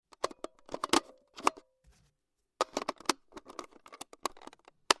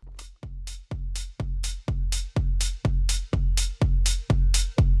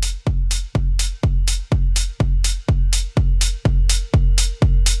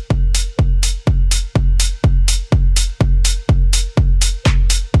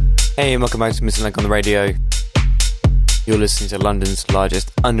Hey, welcome back to Mr. Link on the radio. You're listening to London's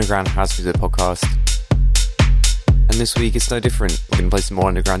largest underground house music podcast. And this week it's no different. We're going to play some more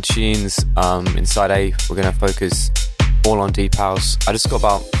underground tunes. In side A, we're going to focus all on deep house. I just got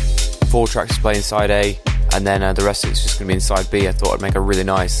about 4 tracks to play in side A, and then the rest of it's just going to be in side B. I thought I'd make a really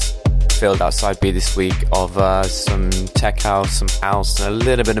nice filled out side B this week of some tech house, some house, and a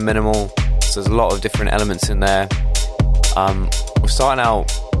little bit of minimal. So there's a lot of different elements in there. We're starting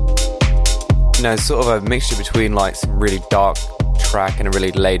out, sort of a mixture between like some really dark track and a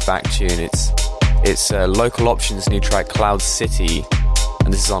really laid back tune. It's Local Options' new track Cloud City,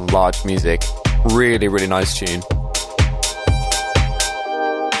 and this is on Large Music. Really, really nice tune.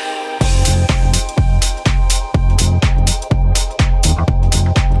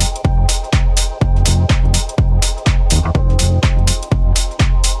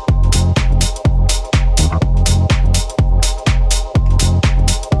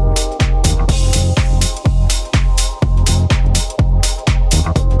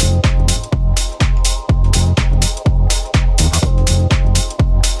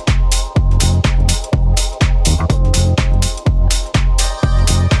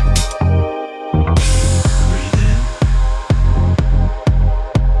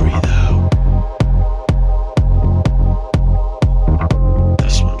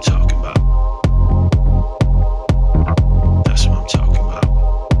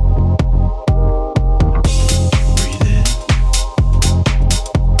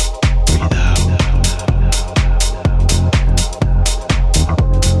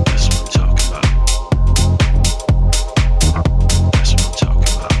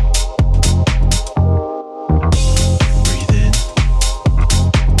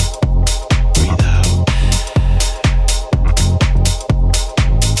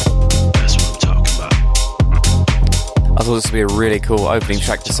 This will be a really cool opening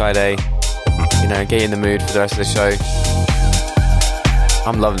track to side A. Get in the mood for the rest of the show.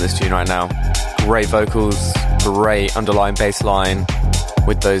 I'm loving this tune right now. Great vocals, great underlying bass line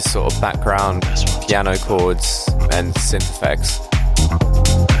with those sort of background piano chords and synth effects.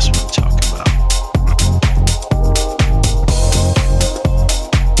 That's what I'm talking about.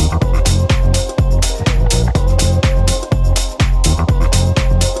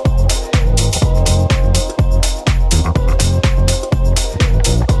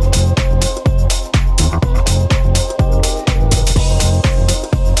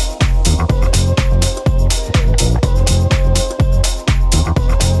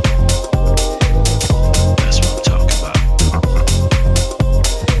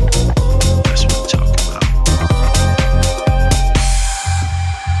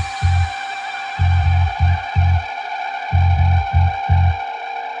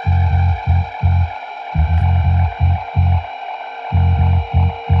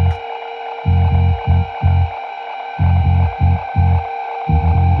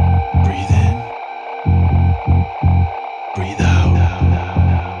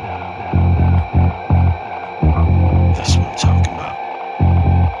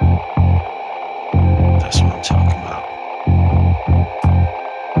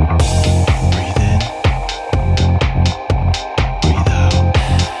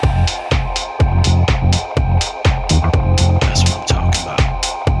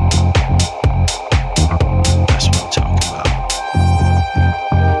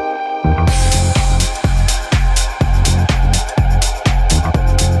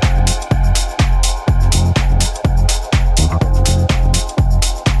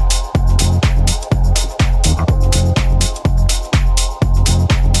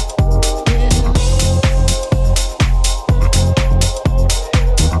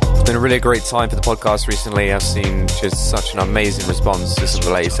 Really a great time for the podcast recently. I've seen just such an amazing response to some of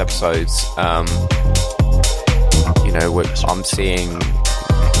the latest episodes. I'm seeing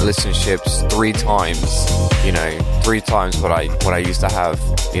listenerships 3 times, 3 times what I used to have,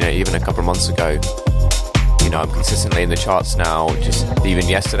 even a couple of months ago. I'm consistently in the charts now. Just even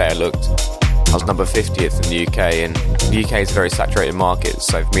yesterday I looked, I was number 50th in the UK, and the UK is a very saturated market,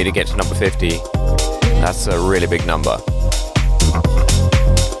 so for me to get to number 50, that's a really big number.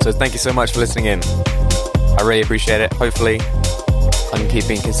 So thank you so much for listening in. I really appreciate it. Hopefully, I'm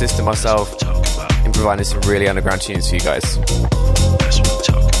keeping consistent myself in providing some really underground tunes for you guys. That's what I'm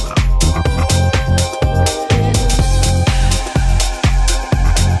talking about.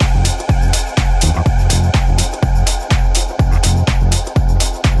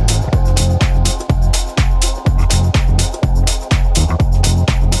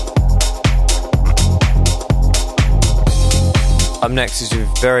 Up next, as you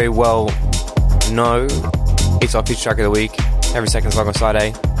very well know, it's our feature track of the week. Every second song on side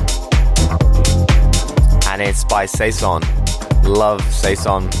A. and it's by Saison. Love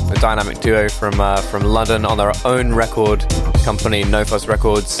Saison, a dynamic duo from London on their own record company, No Fuss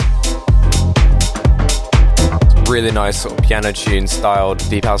Records. Really nice sort of piano tune styled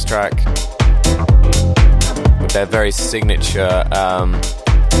deep house track with their very signature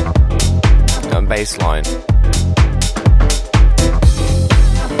bass line.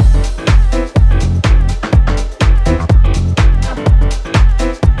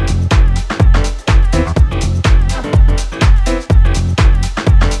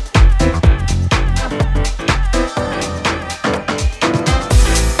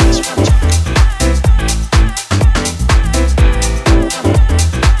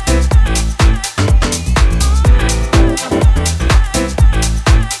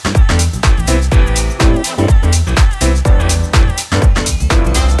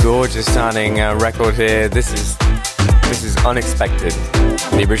 Sounding record here. This is Unexpected,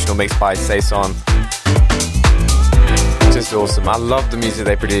 the original mix by Saison. Just awesome. I love the music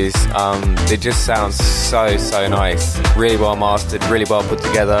they produce. They just sound so nice. Really well mastered, really well put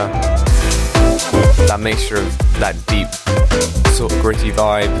together. That mixture of that deep sort of gritty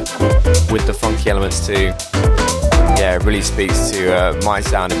vibe with the funky elements too. Yeah, it really speaks to my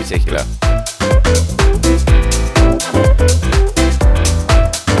sound in particular.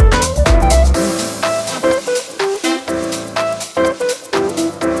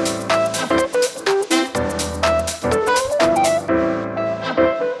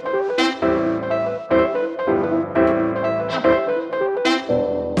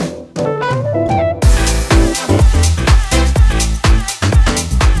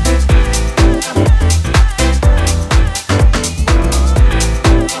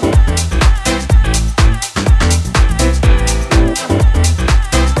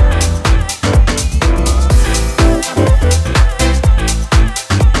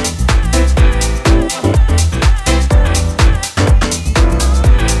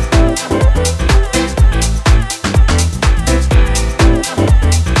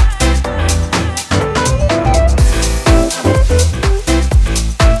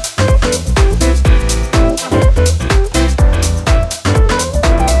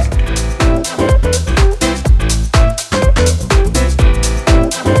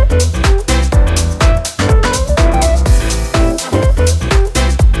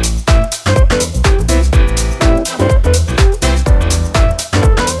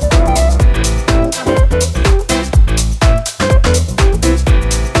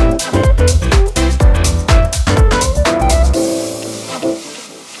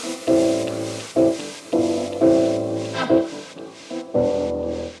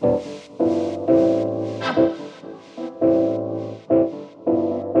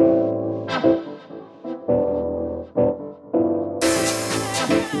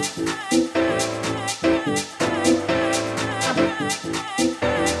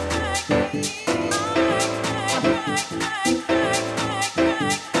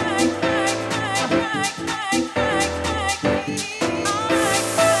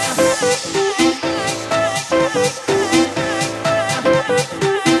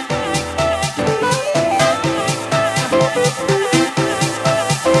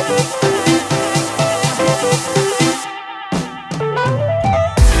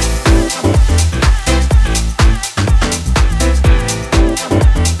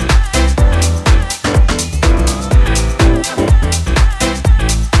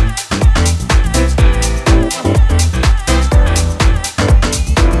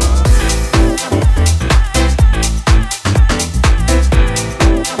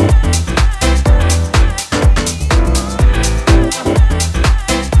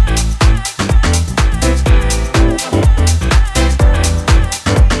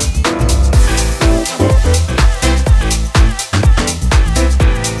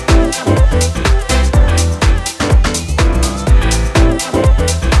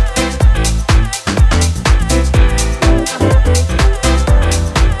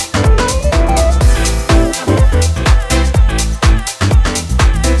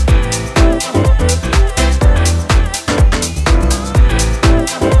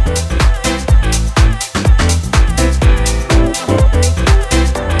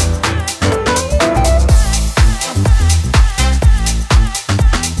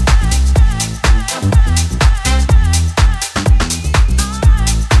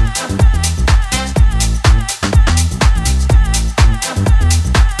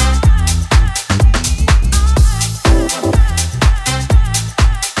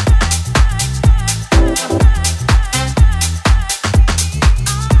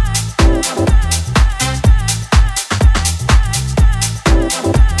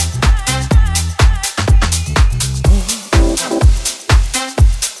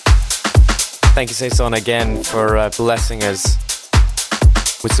 Thank you, Saison, again for blessing us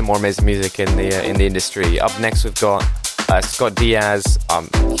with some more amazing music in the industry. Up next, we've got Scott Diaz. I'm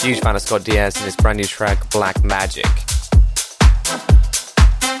a huge fan of Scott Diaz and his brand new track, Black Magic.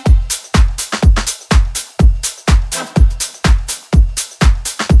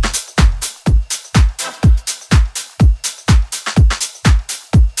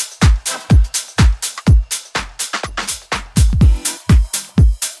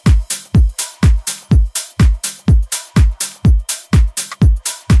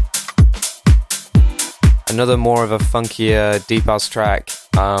 Another more of a funkier deep house track,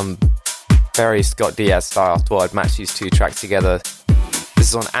 very Scott Diaz style. Thought I'd match these two tracks together. This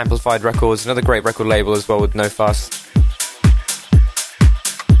is on Amplified Records, another great record label as well with No Fuss.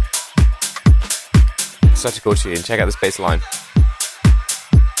 Such a cool tune. Check out this bass line.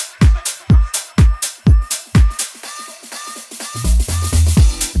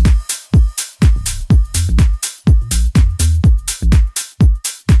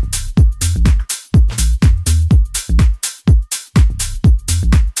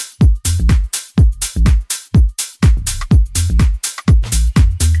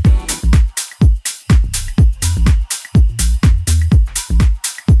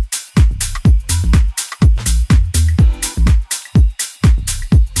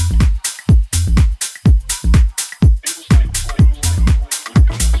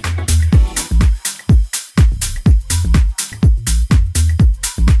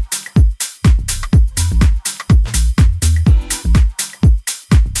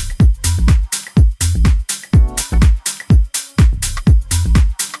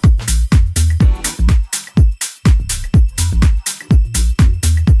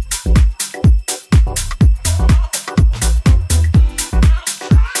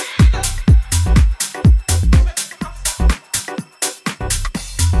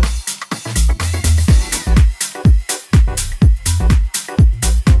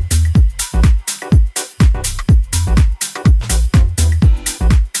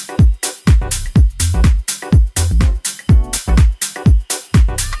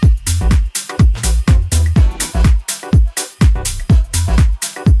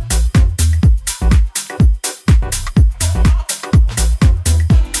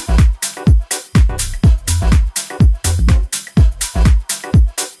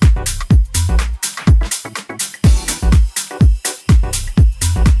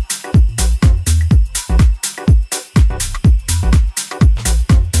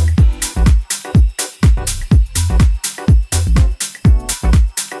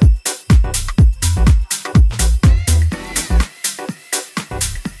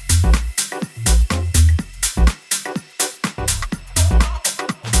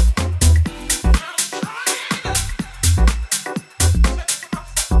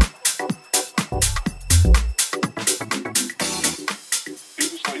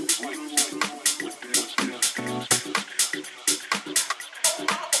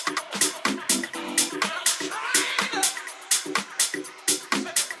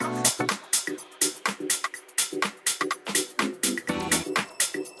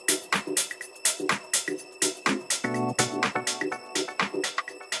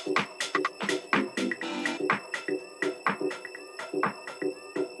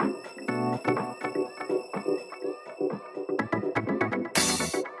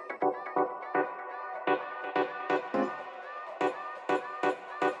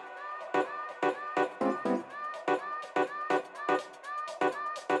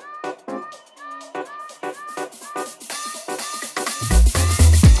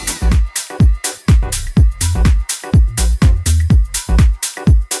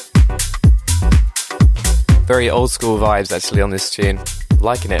 Very old school vibes actually on this tune.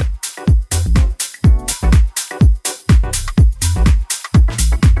 Liking it.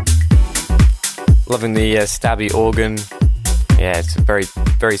 Loving the stabby organ. Yeah, it's a very,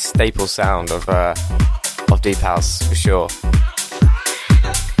 very staple sound of deep house for sure.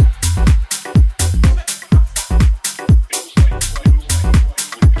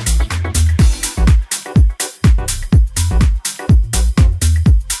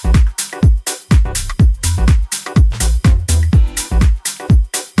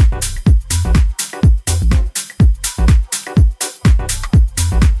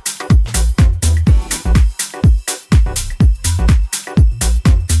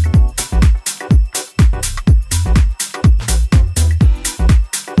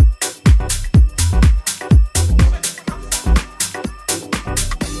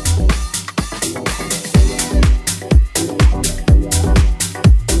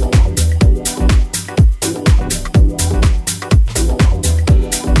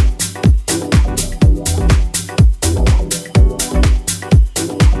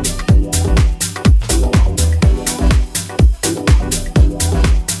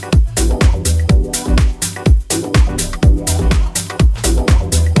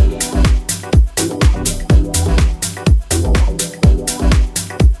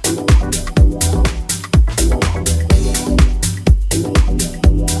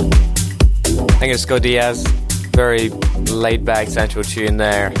 Thank you to Scott Diaz. Very laid-back, sensual tune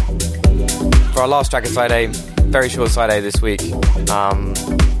there. For our last track of Side A, very short Side A this week. But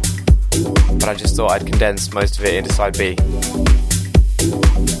I just thought I'd condense most of it into Side B.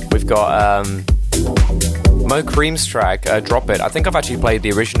 We've got Mo Cream's track, Drop It. I think I've actually played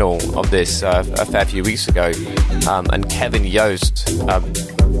the original of this a fair few weeks ago. And Kevin Yost,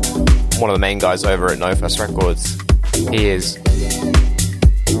 one of the main guys over at No Fuss Records, he is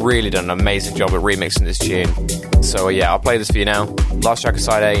really done an amazing job at remixing this tune. So yeah, I'll play this for you now. Last track of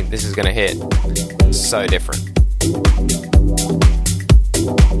Side A, this is gonna hit so different.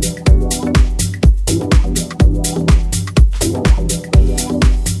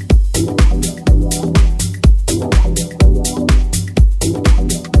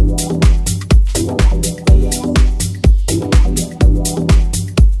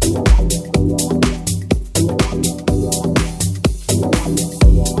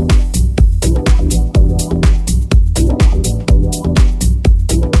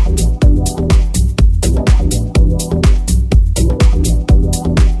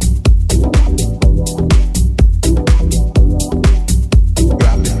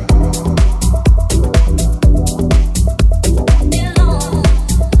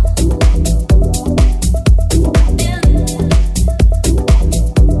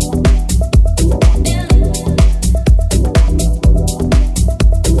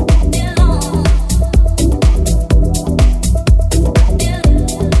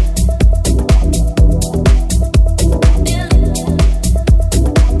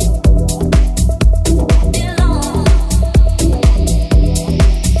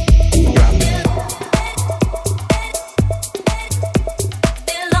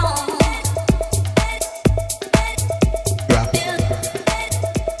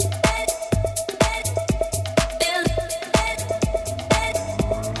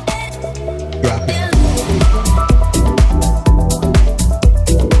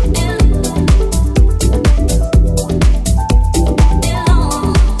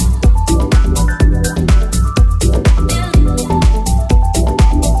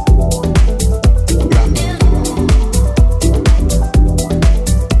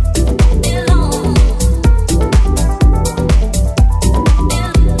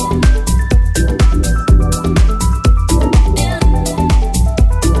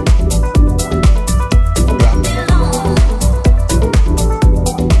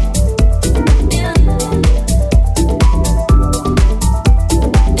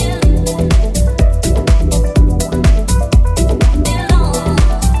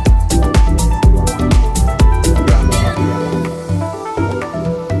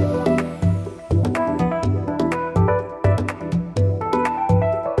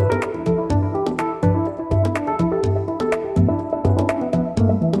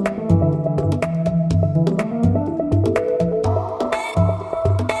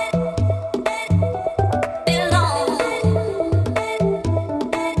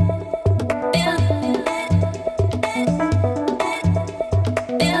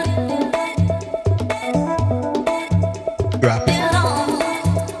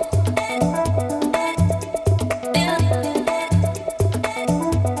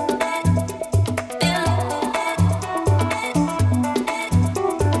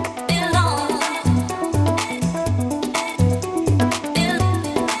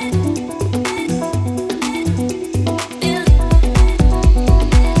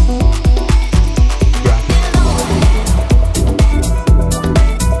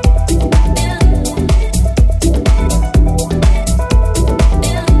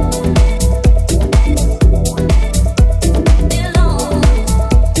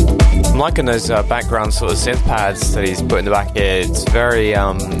 Liking those background sort of synth pads that he's put in the back here. It's very,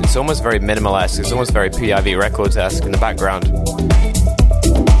 it's almost very minimalist. It's almost very PIV Records-esque in the background.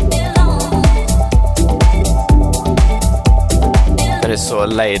 And it's sort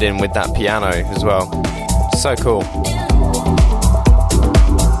of laid in with that piano as well. So cool.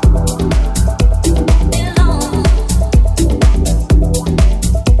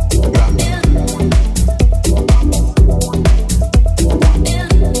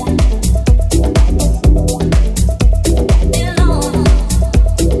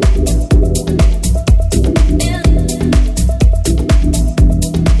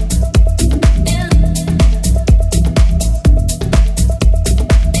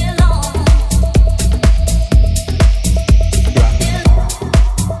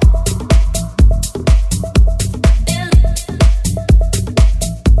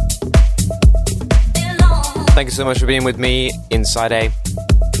 Thank you so much for being with me in Side A.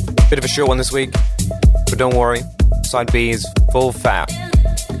 Bit of a short one this week, but don't worry, Side B is full fat.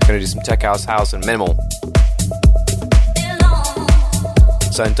 Gonna do some tech house, and minimal.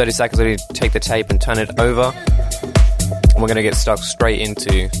 So in 30 seconds, I need to take the tape and turn it over. And we're gonna get stuck straight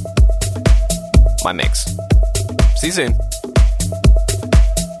into my mix. See you soon.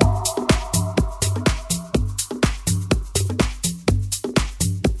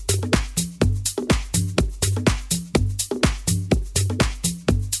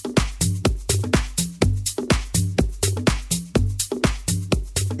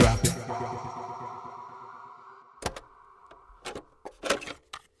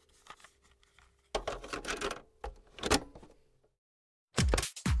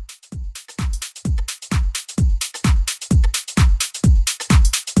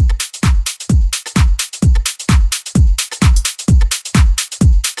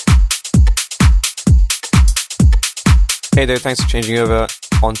 Hey there, thanks for changing over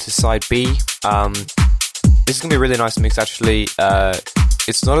onto side B. This is going to be a really nice mix actually.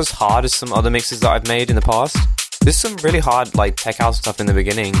 It's not as hard as some other mixes that I've made in the past. There's some really hard like tech house stuff in the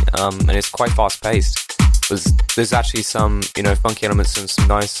beginning, and it's quite fast paced. There's actually some, funky elements and some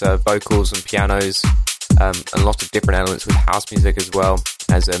nice vocals and pianos, and lots of different elements with house music as well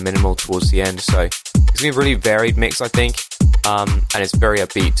as a minimal towards the end. So it's going to be a really varied mix, I think, and it's very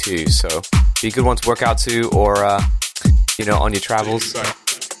upbeat too. So be a good one to work out to, or on your travels.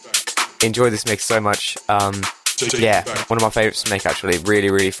 Enjoy this mix so much. Yeah, one of my favorites to make actually.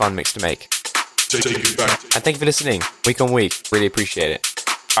 Really, really fun mix to make. And thank you for listening week on week. Really appreciate it.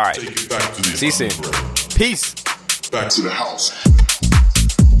 Alright, see you soon. Peace. Back to the house.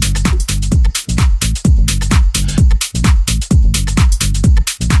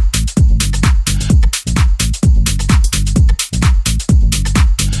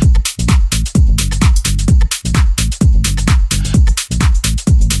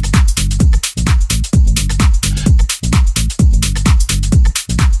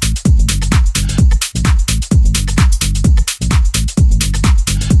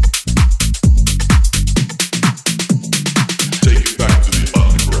 Take it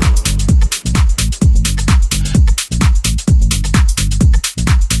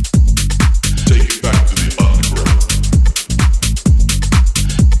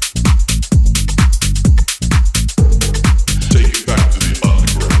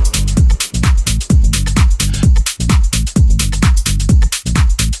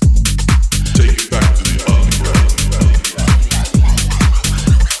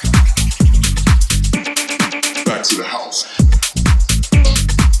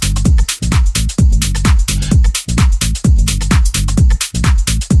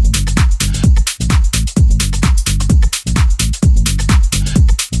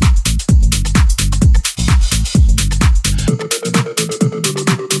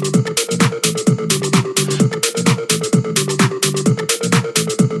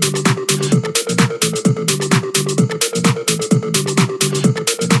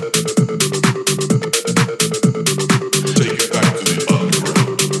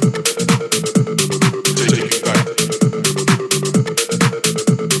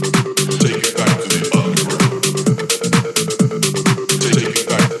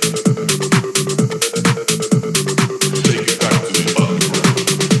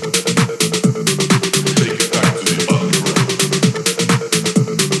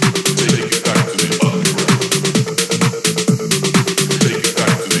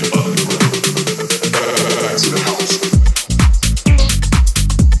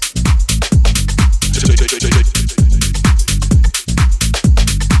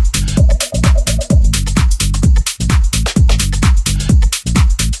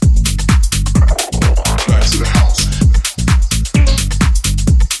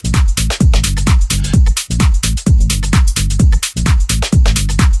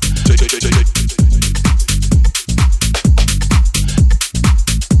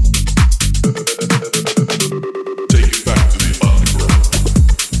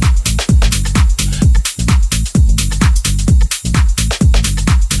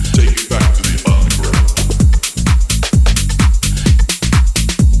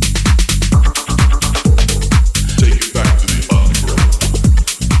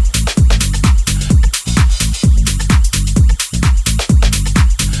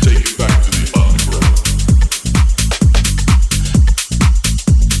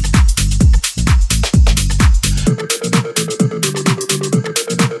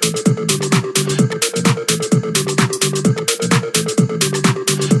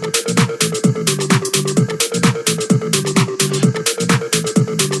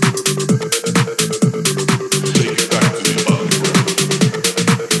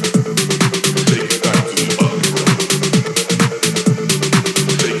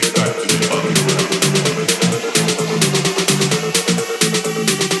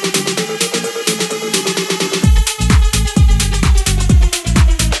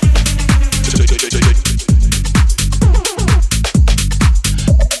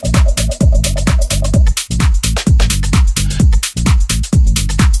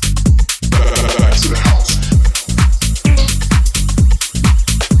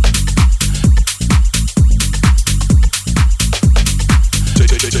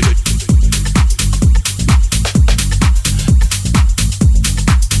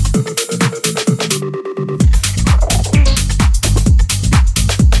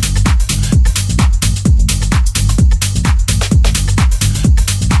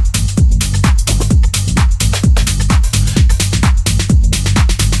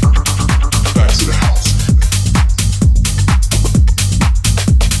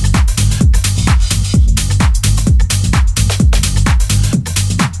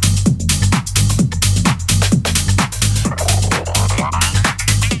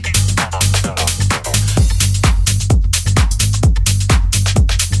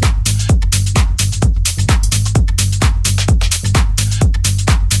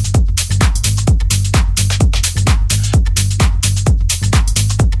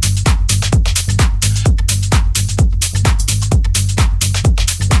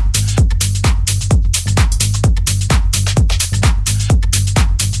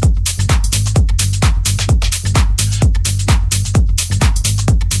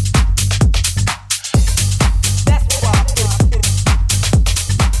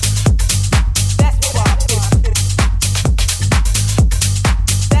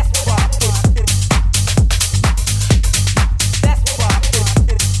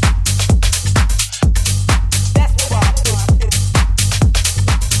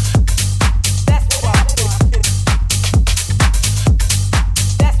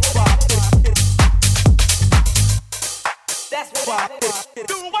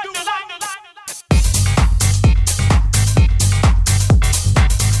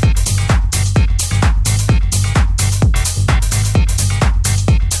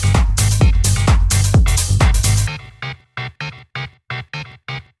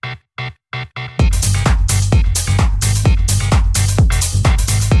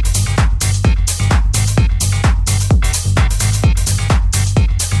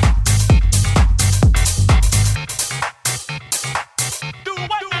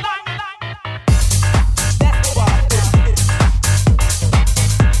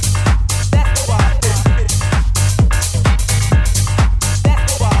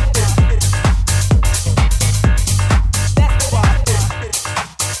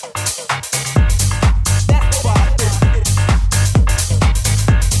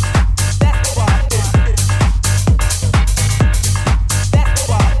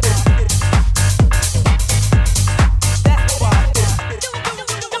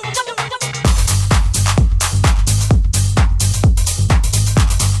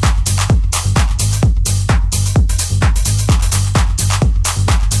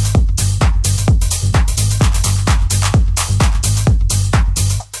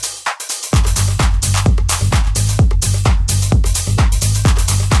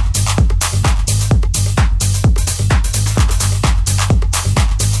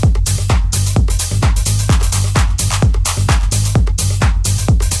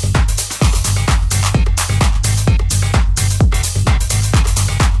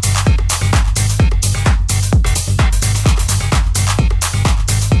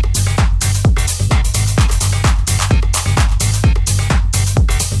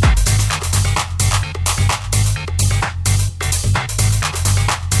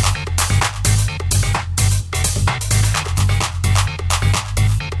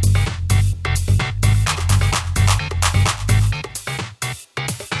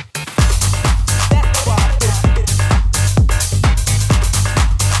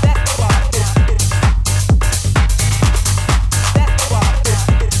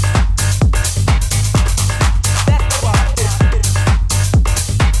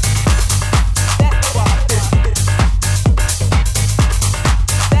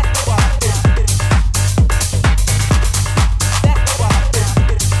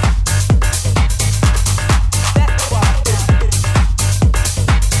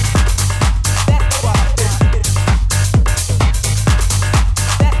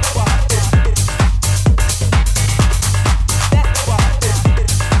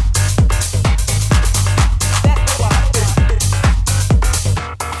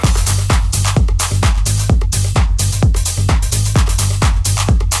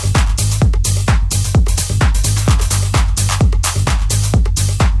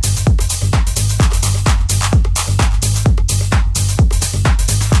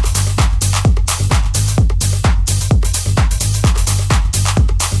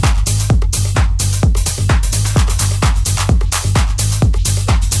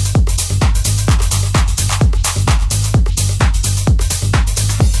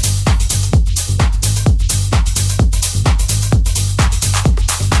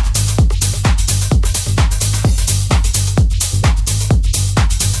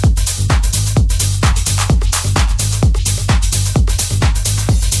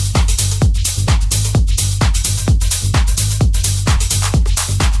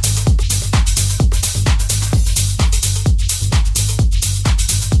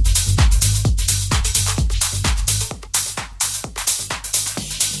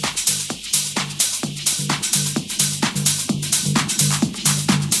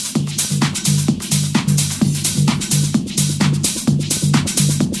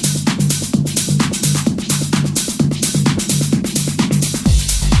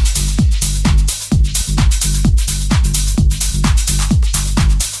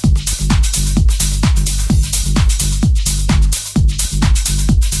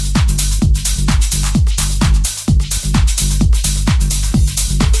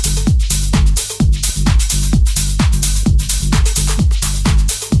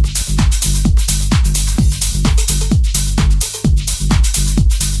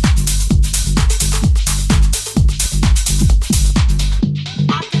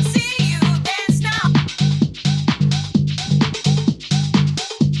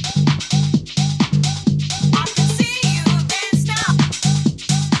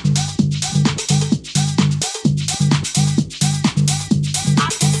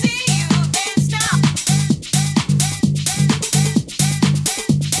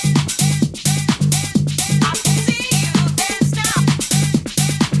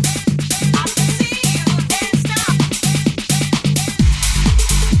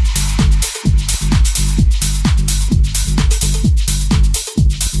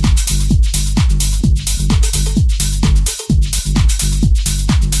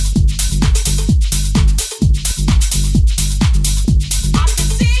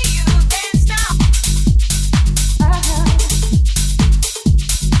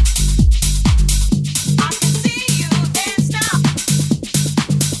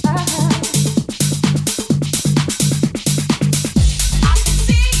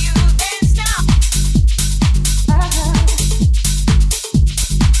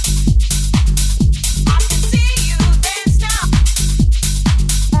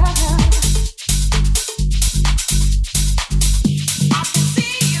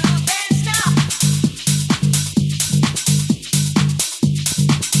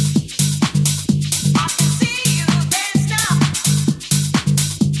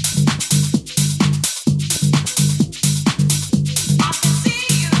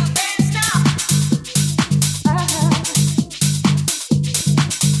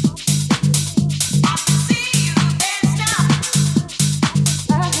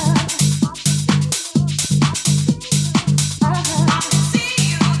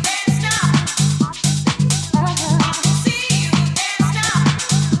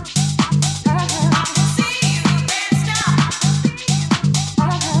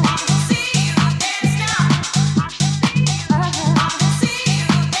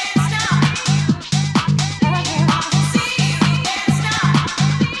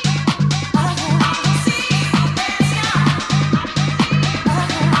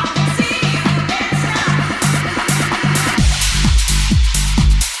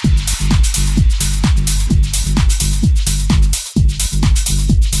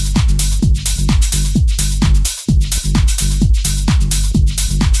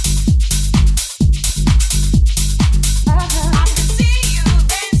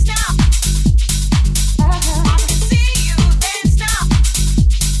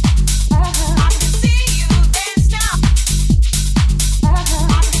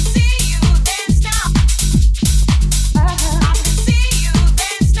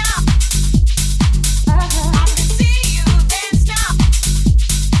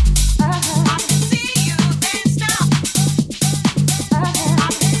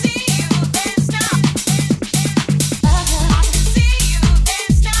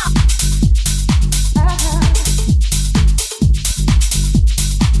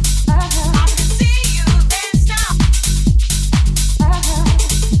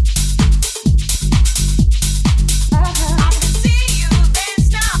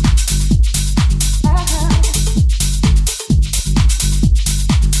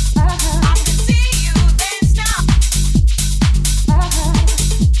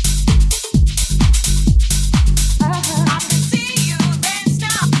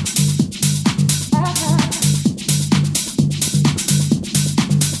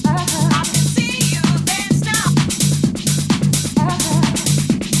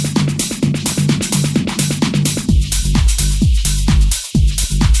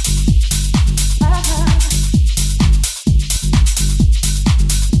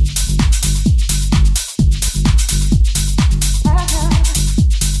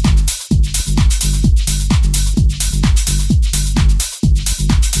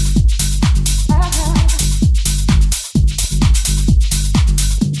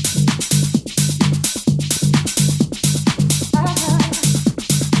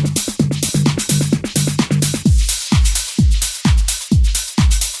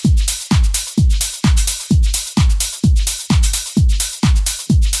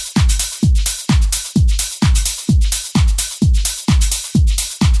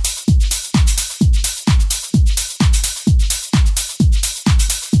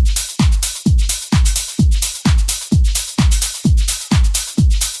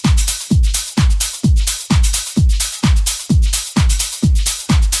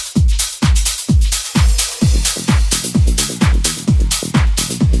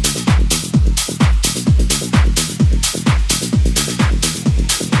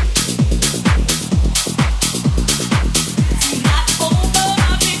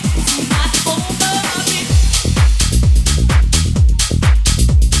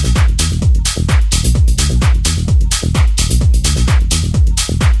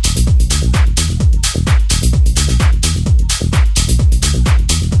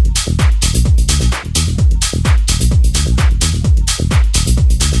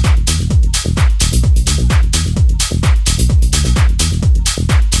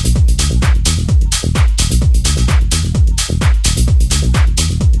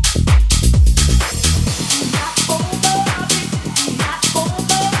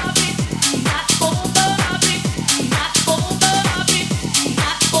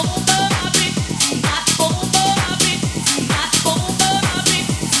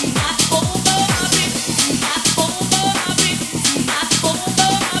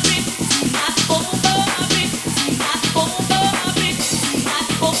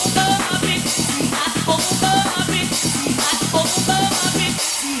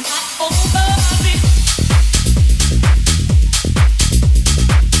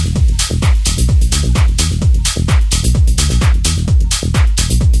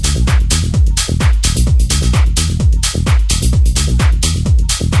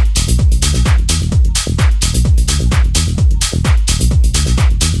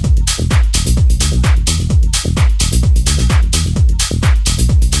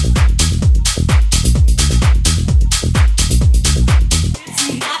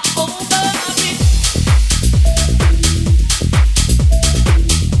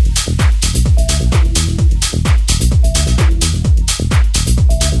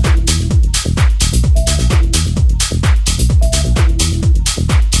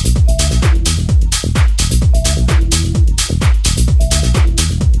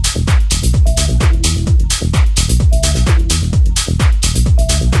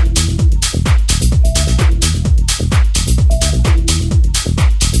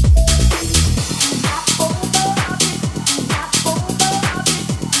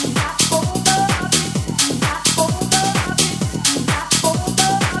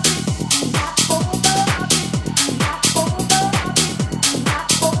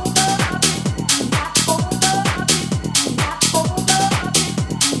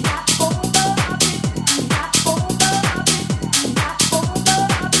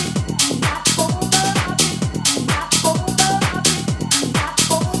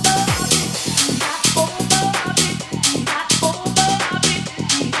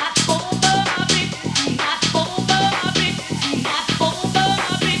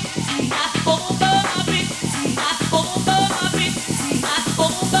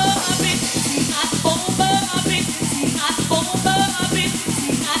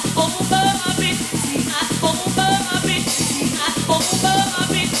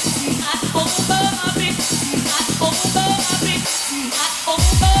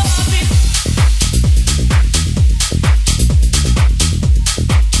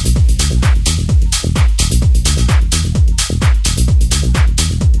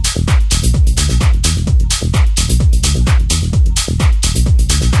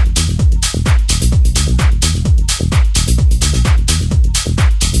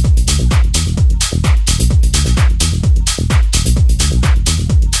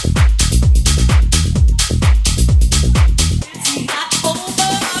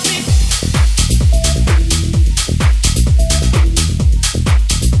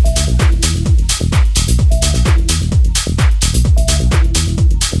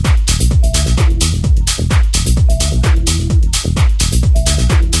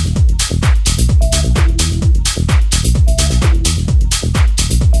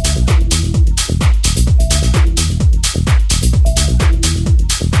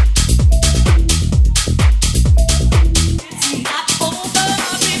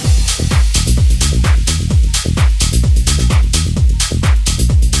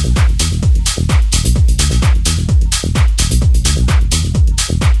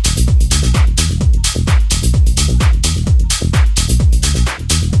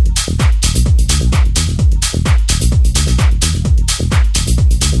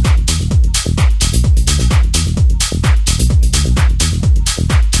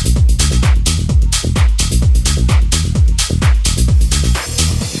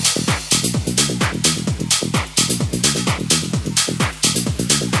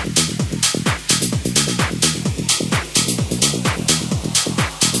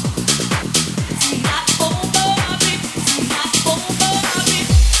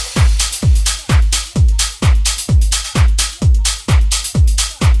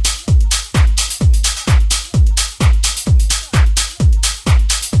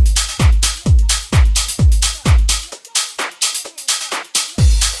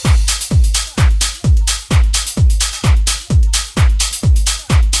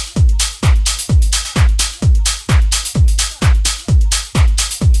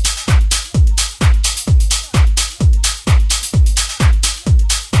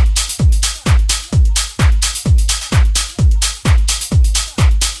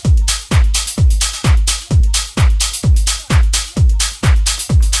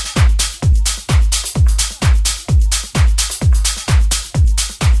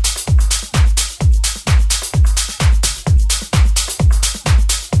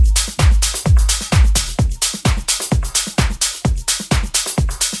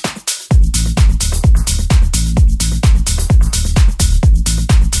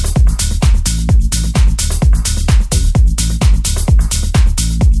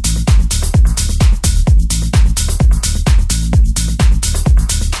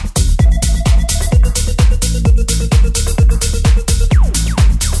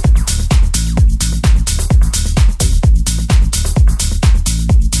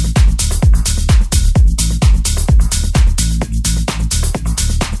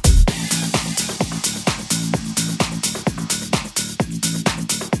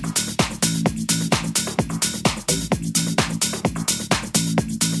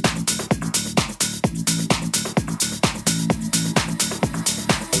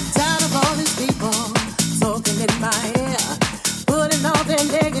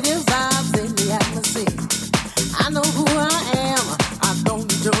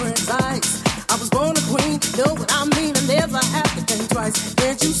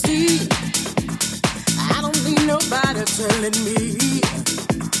see, I don't need nobody telling me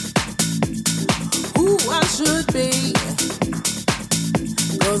who I should be,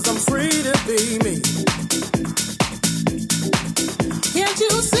 'cause I'm free to be me. Can't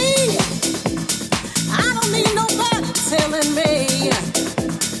you see? I don't need nobody telling me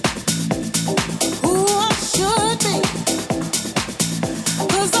who I should be,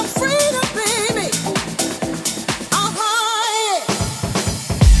 'cause I'm free to be me.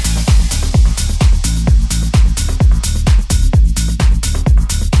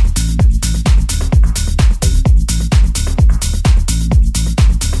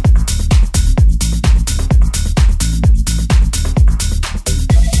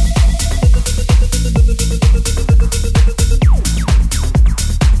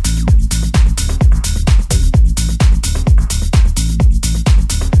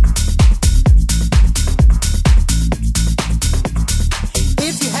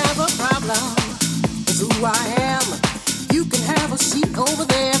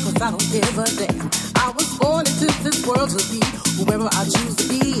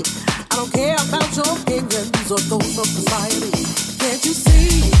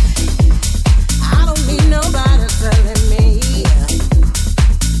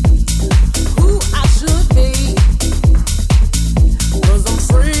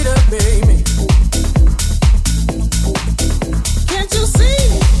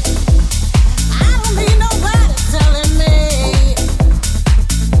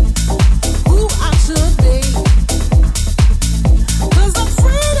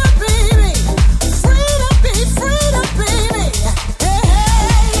 Free to be me, free to be me.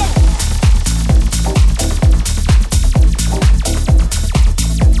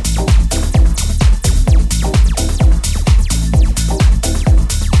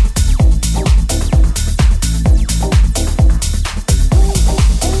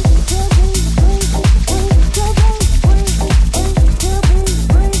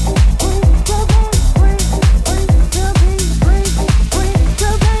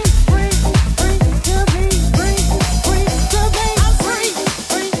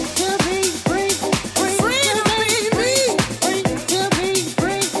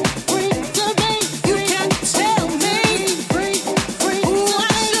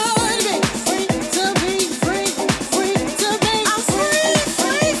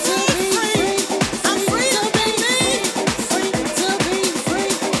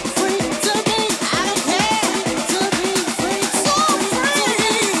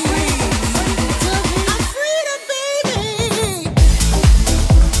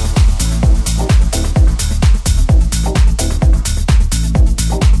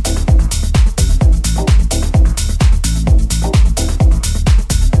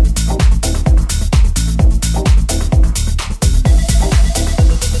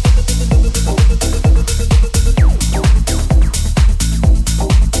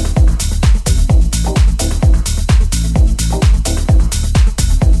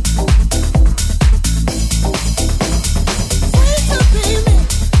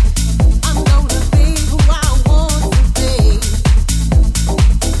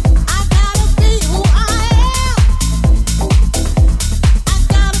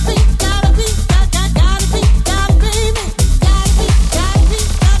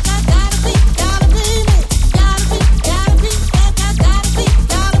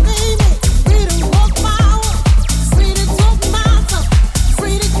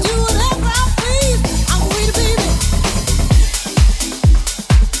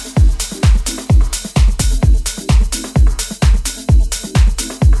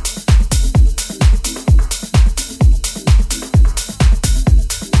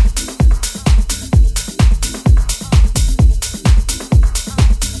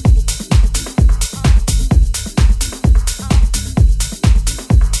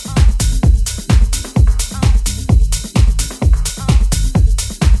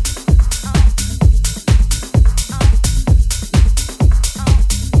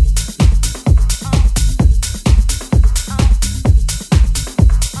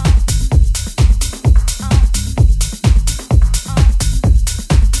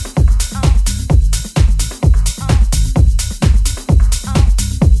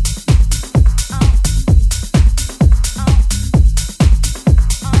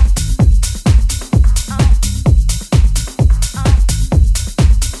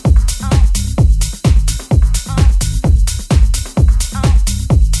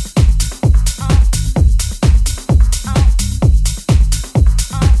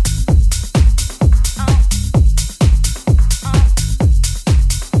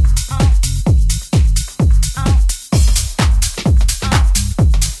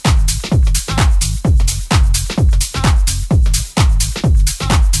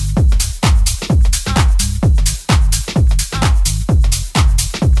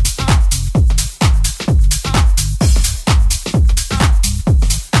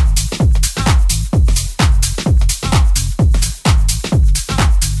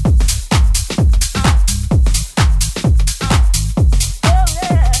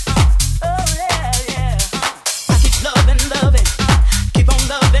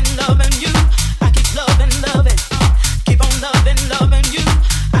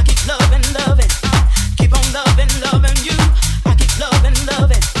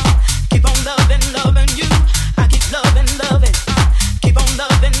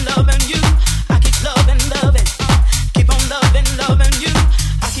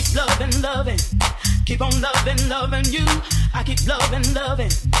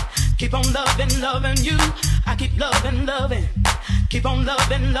 loving you. I keep loving, loving. Keep on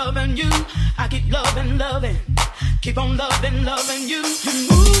loving, loving you. I keep loving, loving. Keep on loving, loving you. You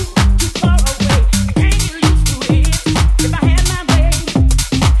move too far away. I can't get used to it. If I had my way,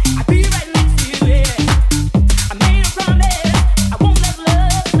 I'd be right next to you. Yeah. I made a promise. I won't let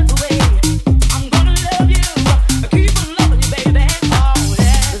love slip away. I'm gonna love you. Keep on loving you, baby. Oh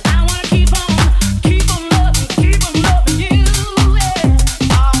yeah. I wanna keep on loving you. Yeah.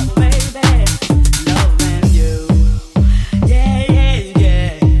 Oh baby, loving you. Yeah, yeah,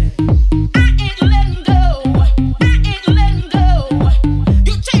 yeah. I ain't letting go.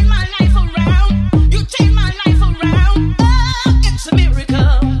 You change my life around. You change my life around. Oh.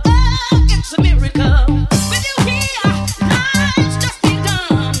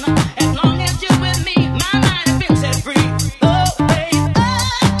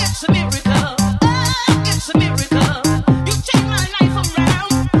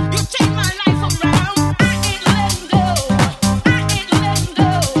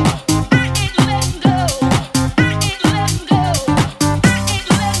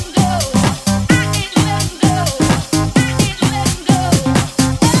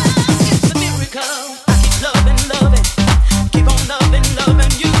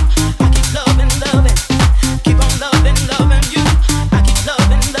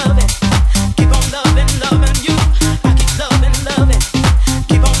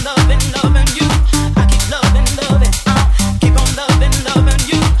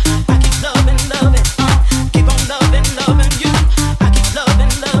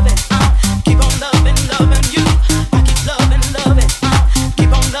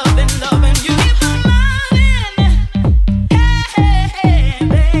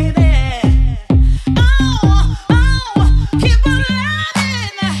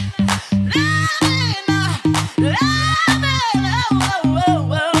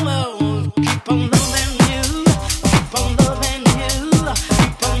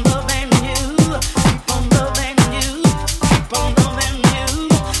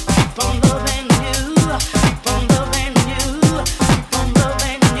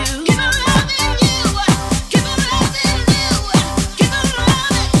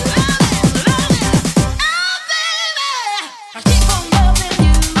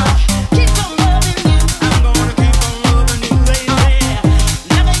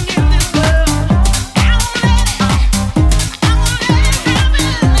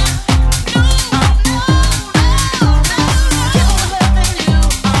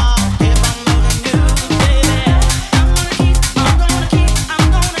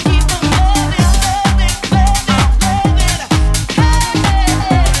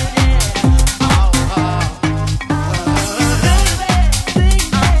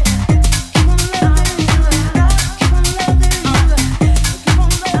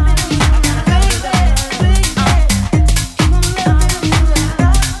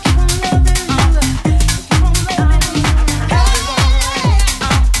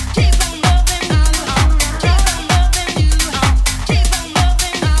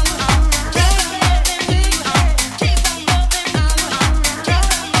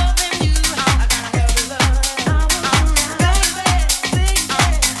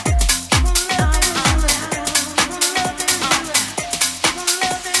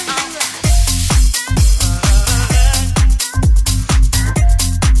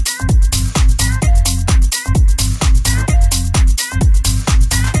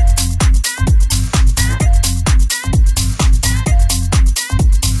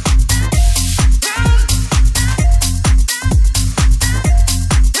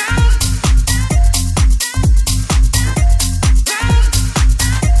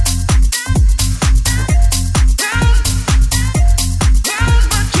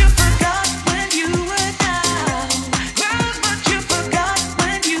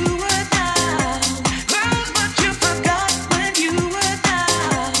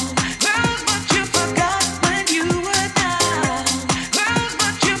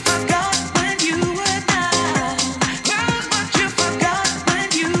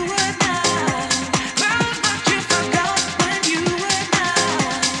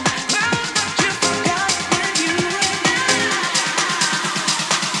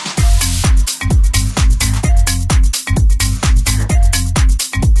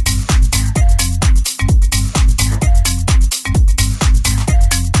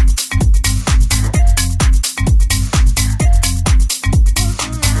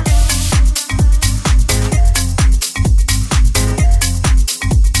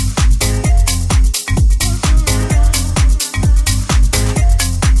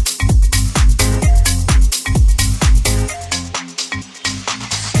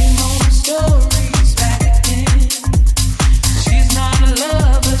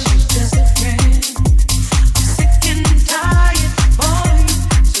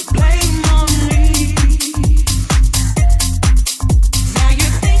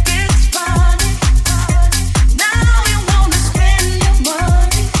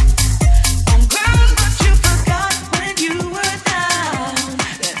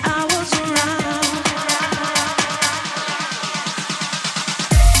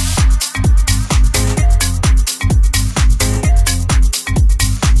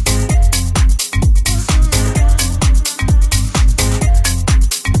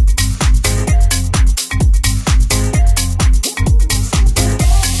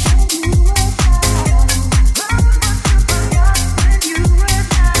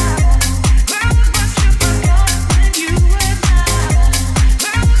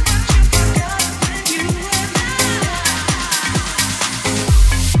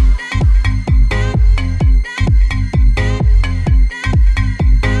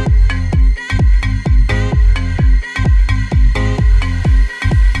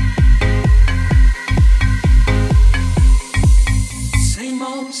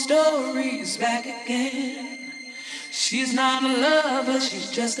 lover, she's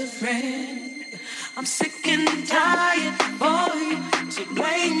just a friend. I'm sick and tired for you to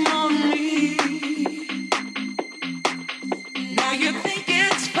blame on me. Now you think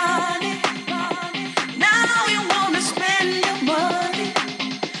it's funny. Now you wanna spend your money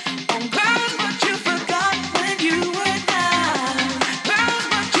on girls, but you forgot when you were down. Girls,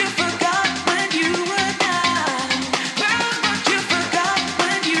 but you forgot when you were down. Girls, but you forgot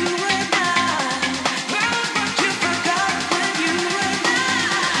when you were down. Girls, but you forgot when you were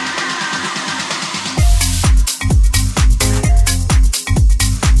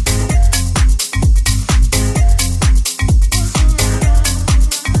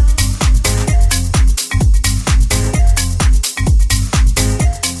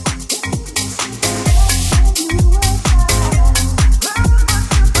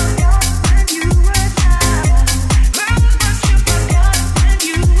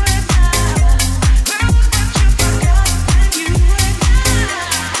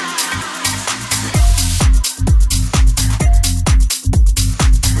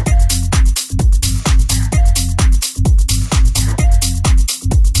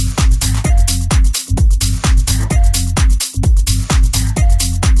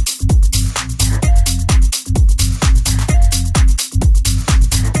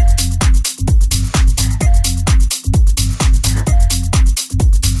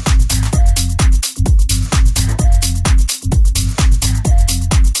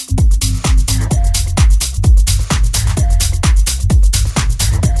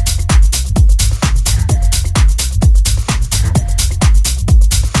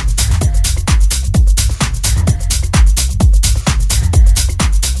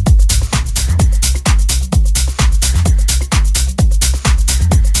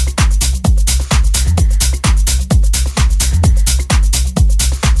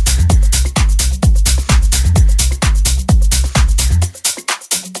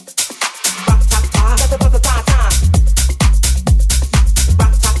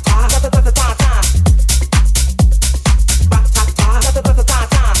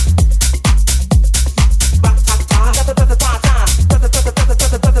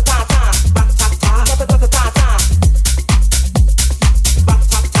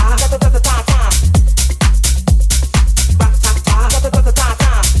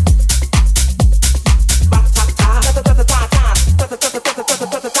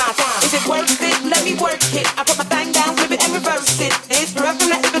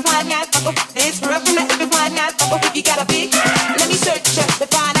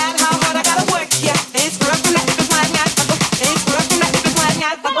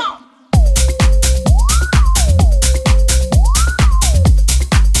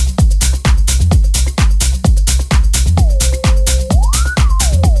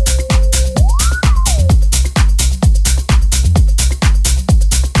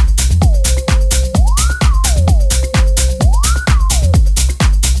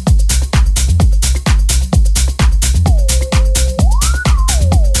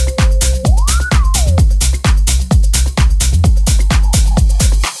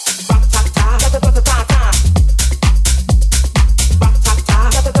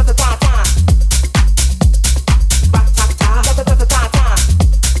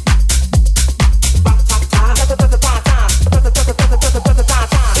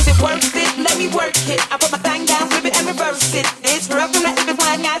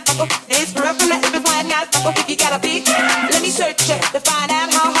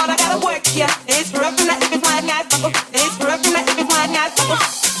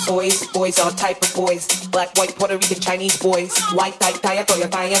Chinese boys, white tie, tie, toya,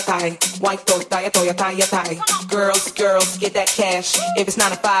 tie, tie, white toe, tie, toya, tie, tie. Girls, girls, get that cash. If it's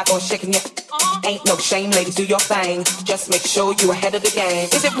 9 to 5 or shaking it, ain't no shame, ladies, do your thing. Just make sure you ahead of the game.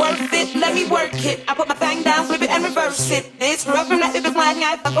 Is it worth it? Let me work it. I put my thing down, flip it and reverse it. It's rough from that if it's flying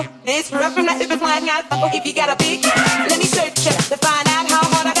out. It's rough from that if it's flying out. If you got a big, let me search it to find out how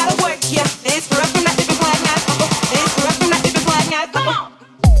hard I gotta work. Yeah, it's rough from that if it's flying out. It's rough from that if it's flying out. Come on.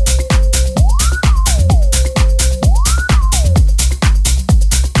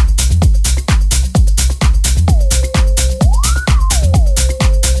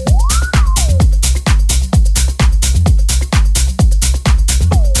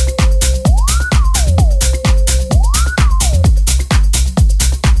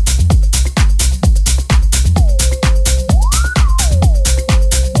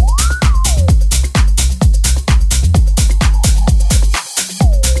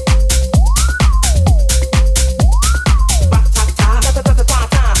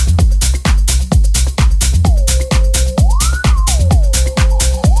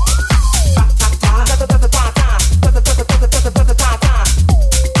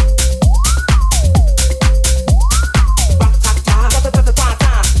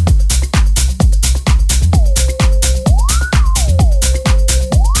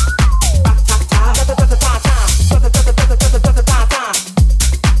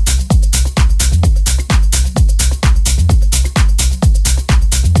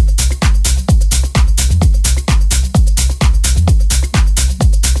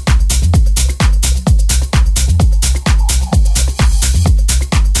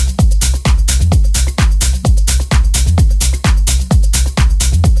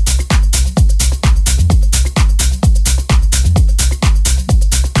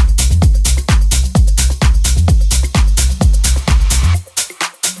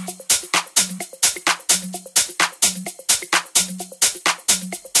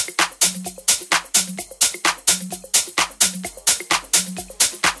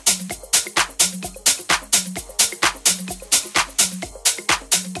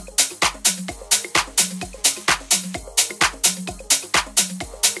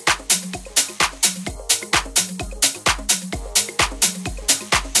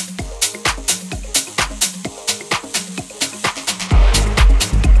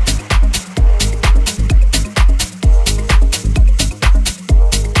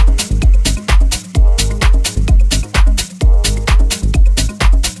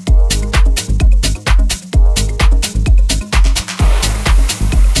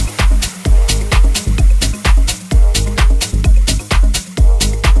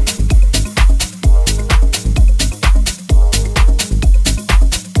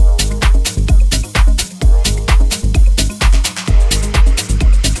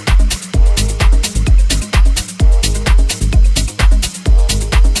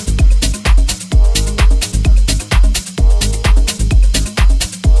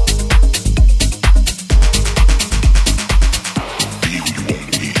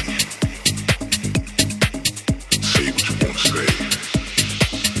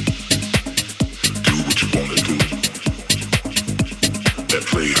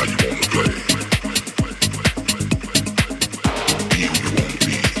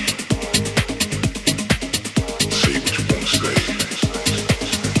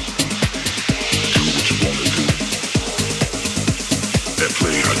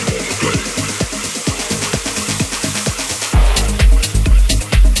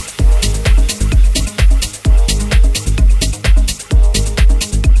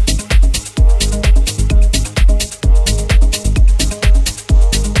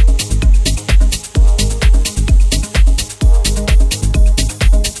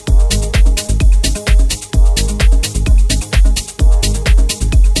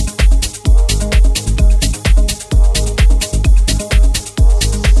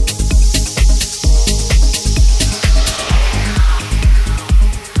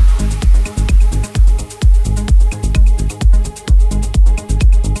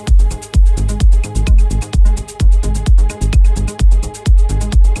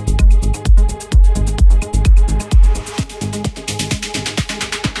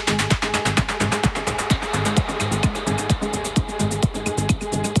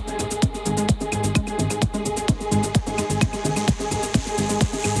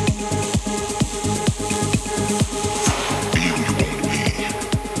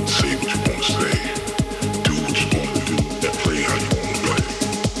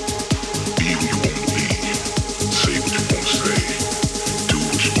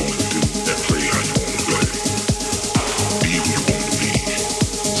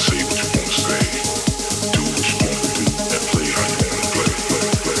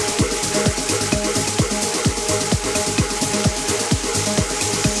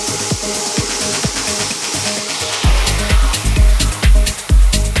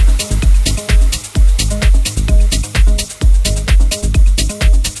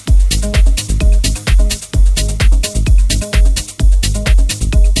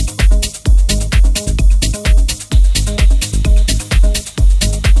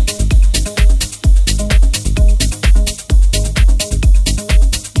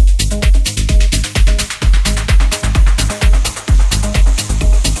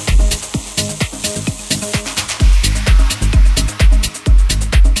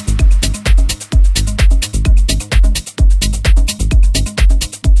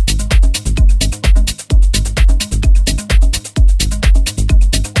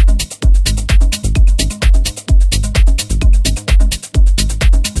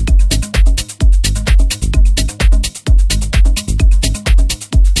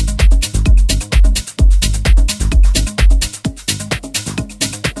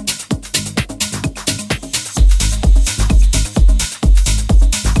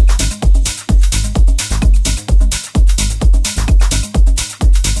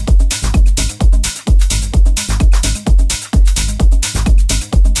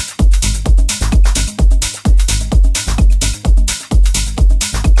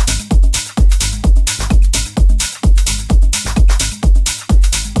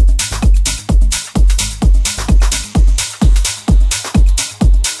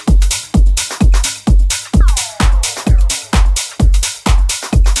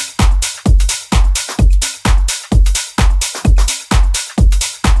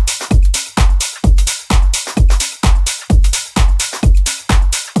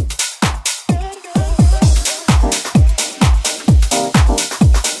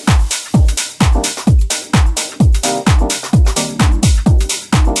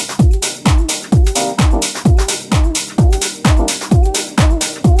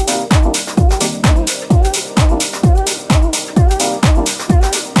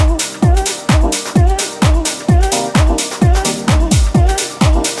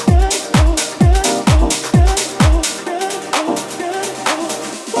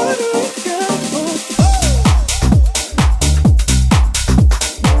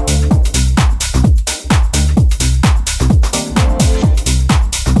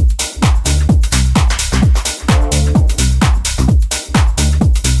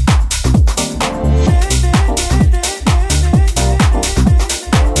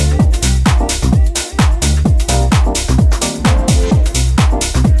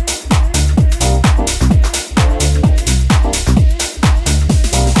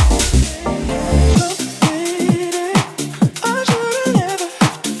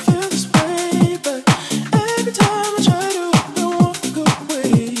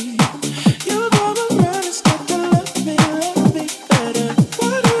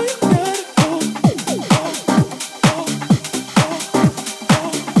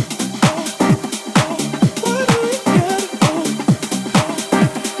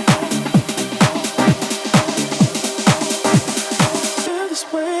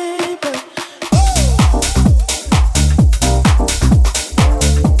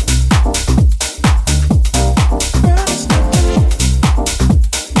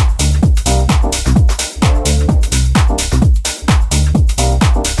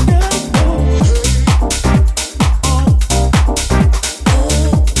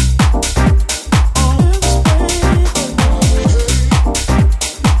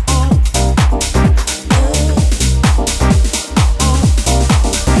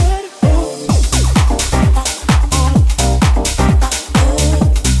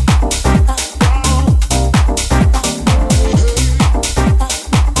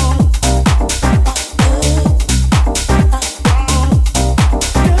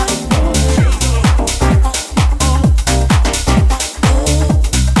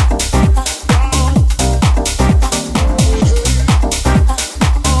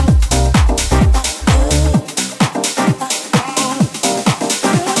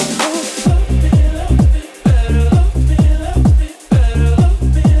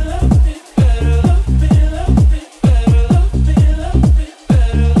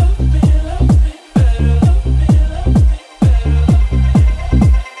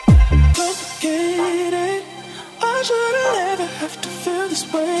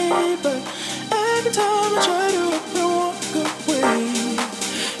 way, but every time I try to up and walk away,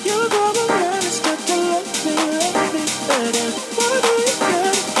 you come around and start to love me better. Why do you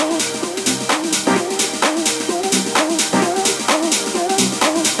gotta go?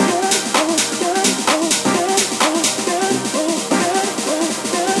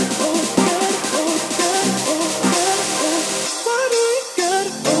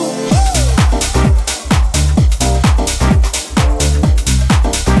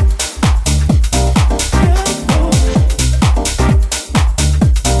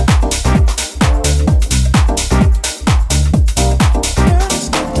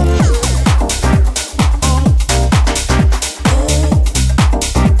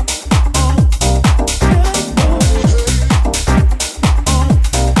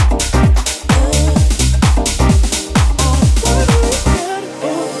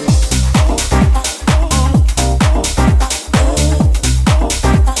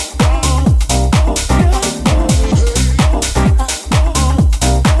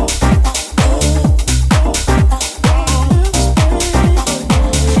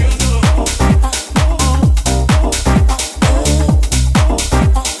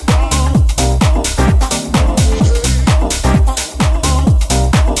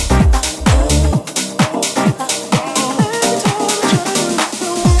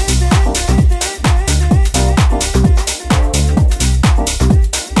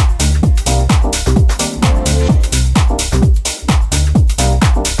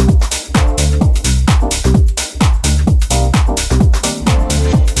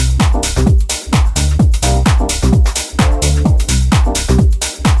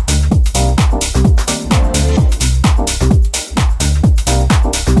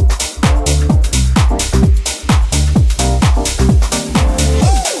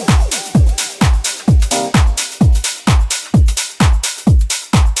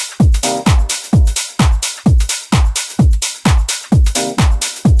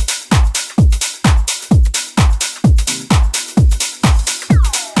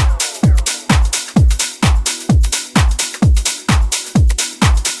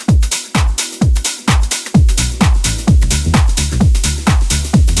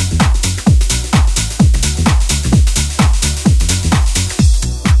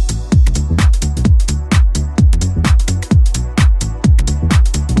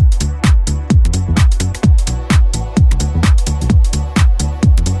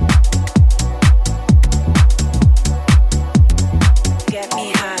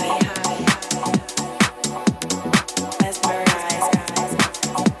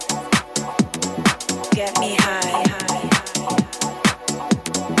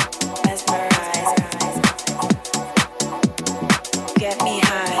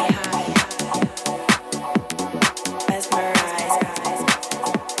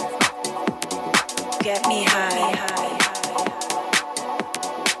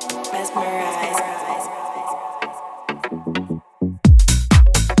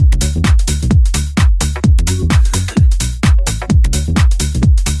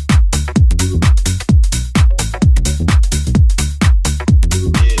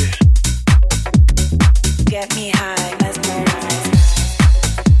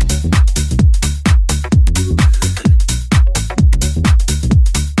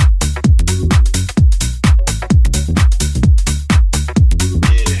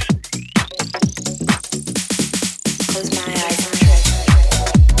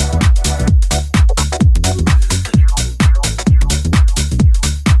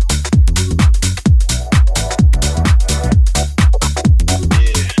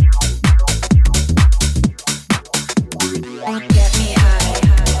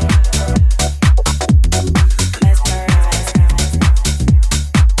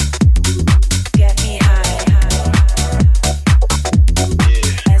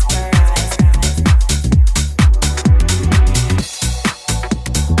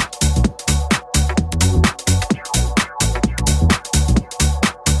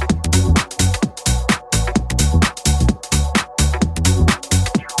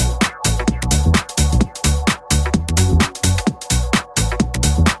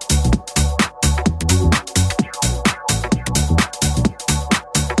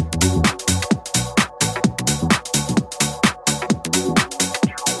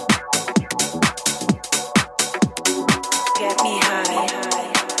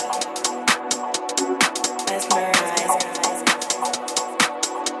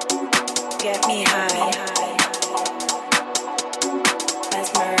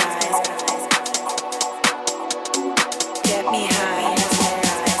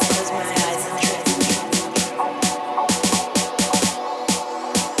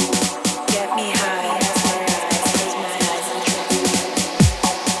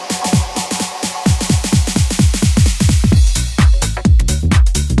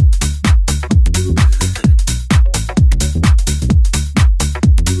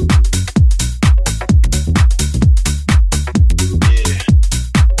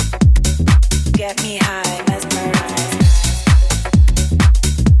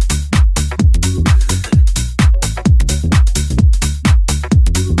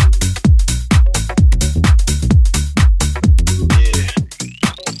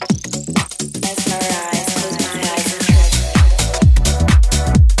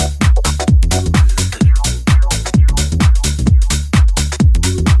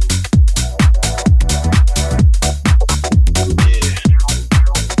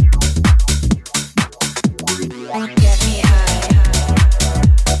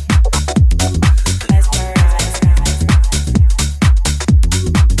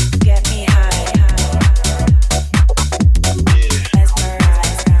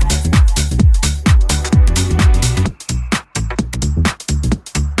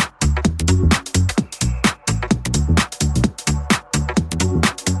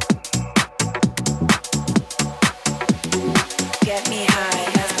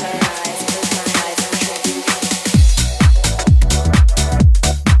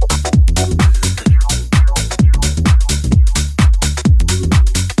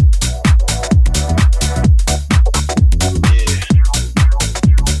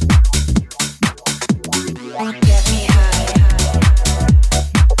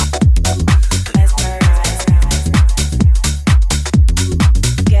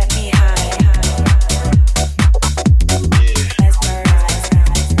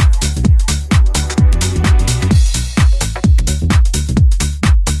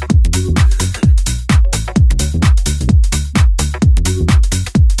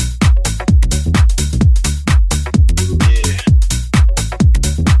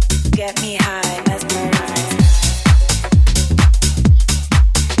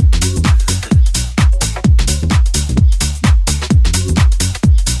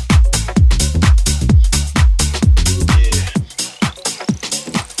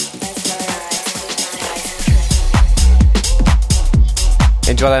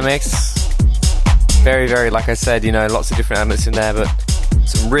 enjoy that mix. Very, very, like I said, you know, lots of different elements in there, but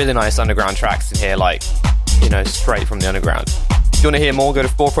some really nice underground tracks in here, like, you know, straight from the underground. If you want to hear more, go to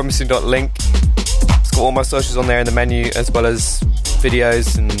forefrommissing.link. It's got all my socials on there in the menu, as well as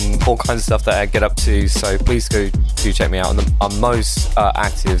videos and all kinds of stuff that I get up to, so please do check me out. I'm most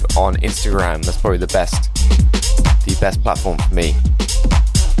active on Instagram. That's probably the best platform for me.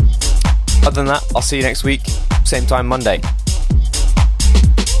 Other than that, I'll see you next week, same time Monday.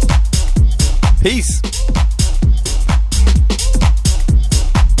 Peace.